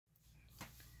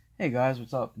Hey guys,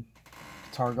 what's up?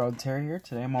 Guitar God Terry here.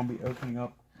 Today I'm going to be opening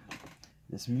up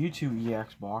this Mewtwo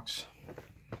EX box,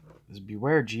 this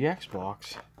Bewear GX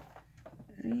box,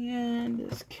 and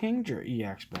this Kingdra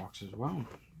EX box as well.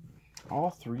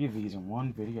 All three of these in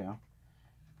one video.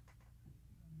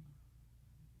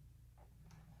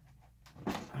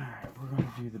 Alright, we're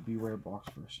going to do the Bewear box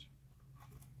first.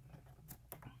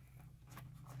 I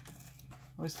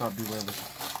always thought Bewear was...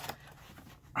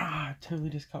 I totally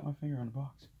just cut my finger on the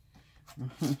box.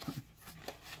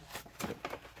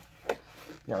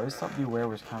 Yeah, I always thought Bewear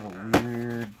was kind of a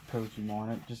weird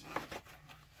Pokemon. It just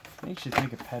makes you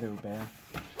think of Pedo Bear.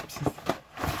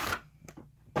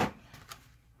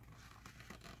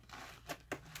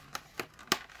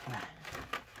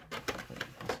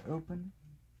 Let's open.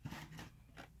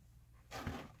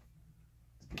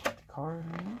 Let's get the card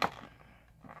in.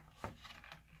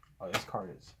 Oh, this card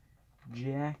is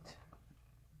jacked.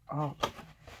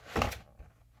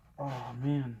 Oh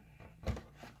man.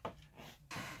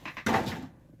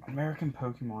 American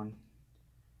Pokemon,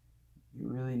 you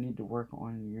really need to work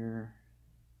on your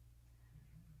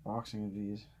boxing of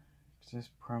these. This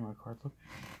promo card, look,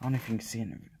 I don't know if you can see it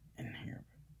in here,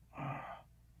 but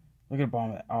look at the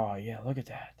bottom of that. Oh yeah, look at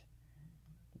that.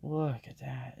 Look at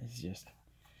that. It's just,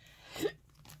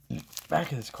 the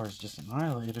back of this card is just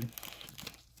annihilated.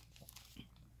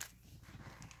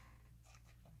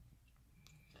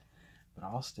 But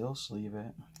I'll still sleeve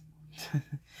it.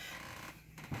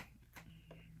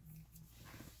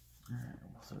 Alright,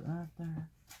 we'll throw that there.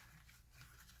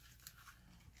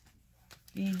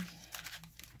 These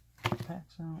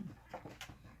packs out.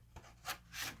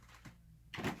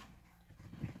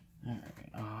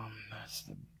 Alright, that's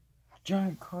the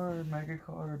giant card, mega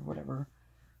card, whatever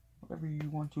you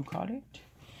want to call it.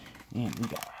 And we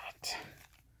got,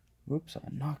 whoops, I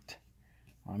knocked.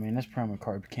 I mean, this promo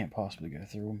card can't possibly go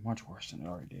through much worse than it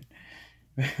already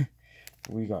did.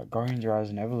 We got Guardians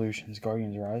Rising, Evolutions,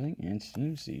 Guardians Rising, and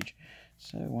Steam Siege.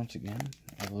 So, once again,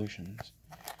 Evolutions.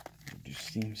 We'll do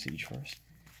Steam Siege first.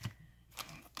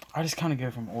 I just kind of go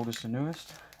from oldest to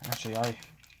newest. Actually, I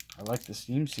like the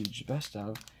Steam Siege best out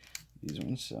of these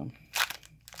ones, so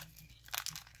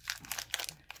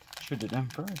should have done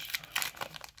first.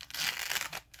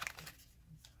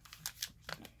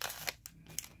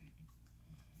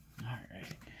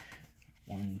 Alright.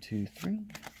 1, 2, 3.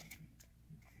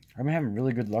 I've been having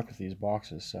really good luck with these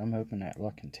boxes, so I'm hoping that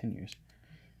luck continues.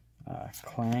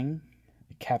 Clang,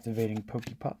 a Captivating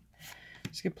Pokepup,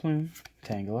 Skiploom,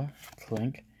 Tangela,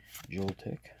 Clink,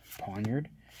 Joltik, Ponyard,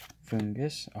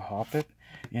 Fungus, a Hoppip,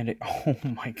 and a... Oh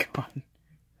my god.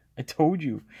 I told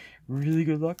you. Really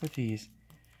good luck with these.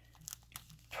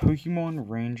 Pokemon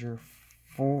Ranger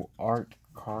Full Art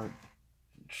Card.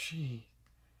 Gee.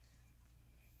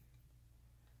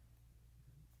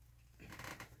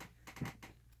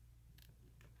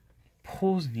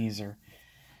 Pulls in these are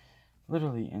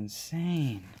literally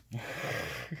insane.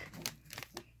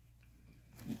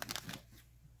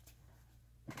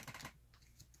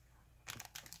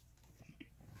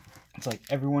 It's like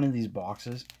every one of these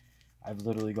boxes, I've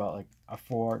literally got like a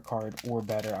 4-art card or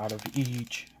better out of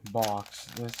each box.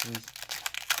 This is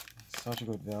such a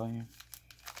good value.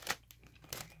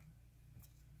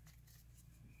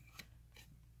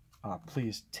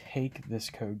 Please take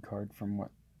this code card from what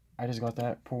I just got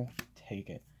that pull. Take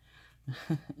it.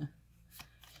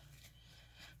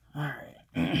 Alright.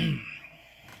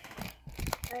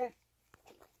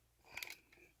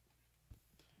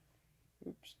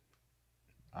 Oops.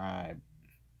 I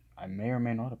may or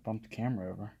may not have bumped the camera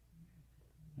over.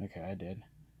 Okay, I did.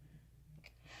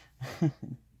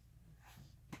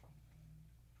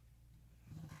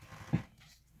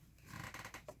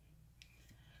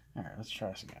 Alright, let's try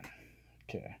this again.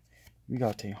 Okay. We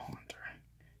got a Haunter,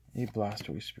 a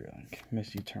Blastoise Spearlink,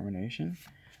 Misty Termination,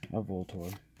 a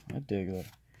Voltorb, a Diglett,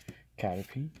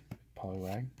 Caterpie,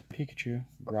 Poliwag, Pikachu,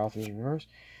 Growlithe Reverse,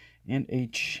 and a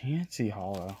Chansey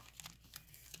Hollow.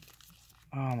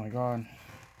 Oh my god.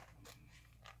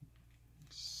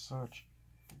 Such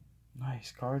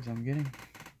nice cards I'm getting.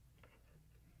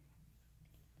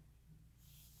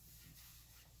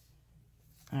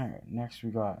 Alright, next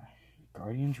we got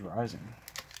Guardians Rising.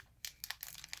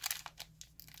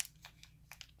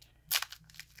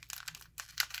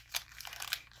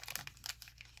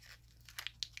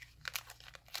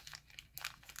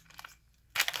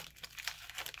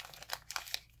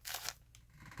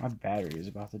 My battery is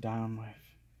about to die on my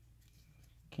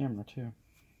camera too.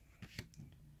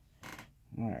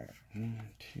 Alright, 1,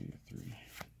 2, 3,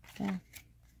 4.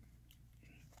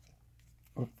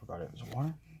 Oh, forgot it was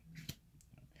water.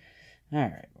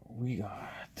 Alright, we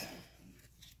got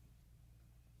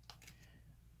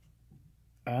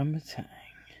Matang,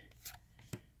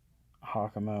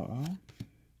 Hakamoto,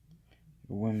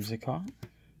 Whimsicott,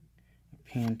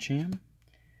 Pancham,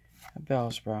 a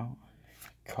Bellsprout,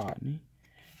 Cottony,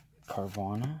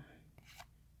 Carvana,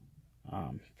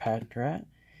 Patrat,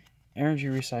 Energy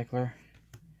Recycler,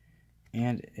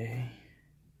 and a,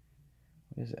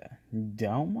 what is that?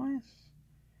 Delmice?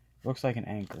 Looks like an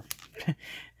anchor.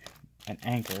 An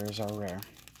anchor is our rare.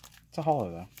 It's a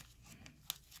holo though.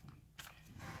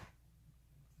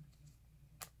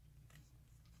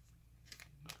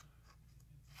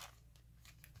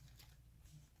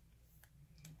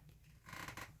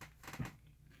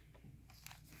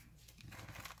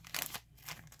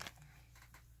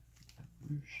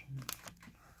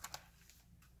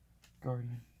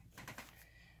 Guardian.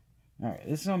 Alright,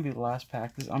 this is going to be the last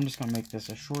pack. I'm just going to make this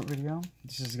a short video.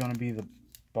 This is going to be the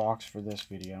box for this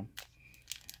video.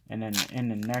 And then in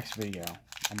the next video,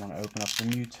 I'm going to open up the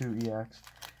Mewtwo EX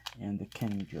and the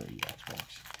Kingdra EX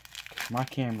box. My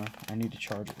camera, I need to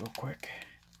charge it real quick.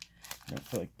 I don't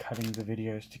feel like cutting the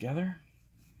videos together.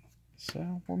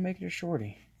 So, we'll make it a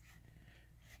shorty.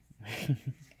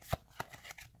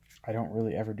 I don't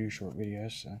really ever do short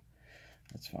videos, so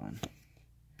that's fine.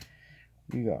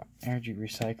 We got Energy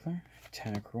Recycler,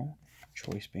 Tentacruel,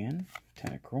 Choice Band,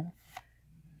 Tentacruel,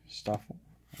 Stuffle,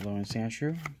 Alolan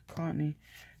Sandshrew, Cottony,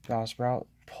 Bellsprout,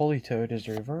 Politoed is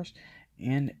the reverse,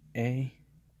 and a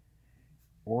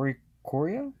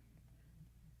Oricorio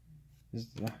is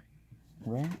the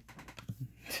rare.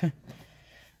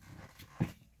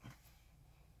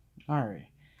 Alright.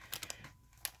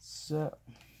 So,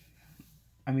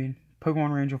 I mean,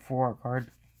 Pokemon Ranger 4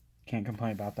 card. Can't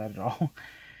complain about that at all.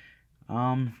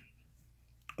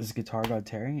 This is Guitar God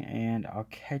Terry, and I'll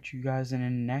catch you guys in the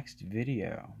next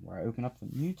video where I open up the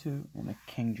Mewtwo and the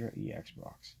Kingdra EX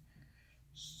box.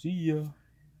 See ya!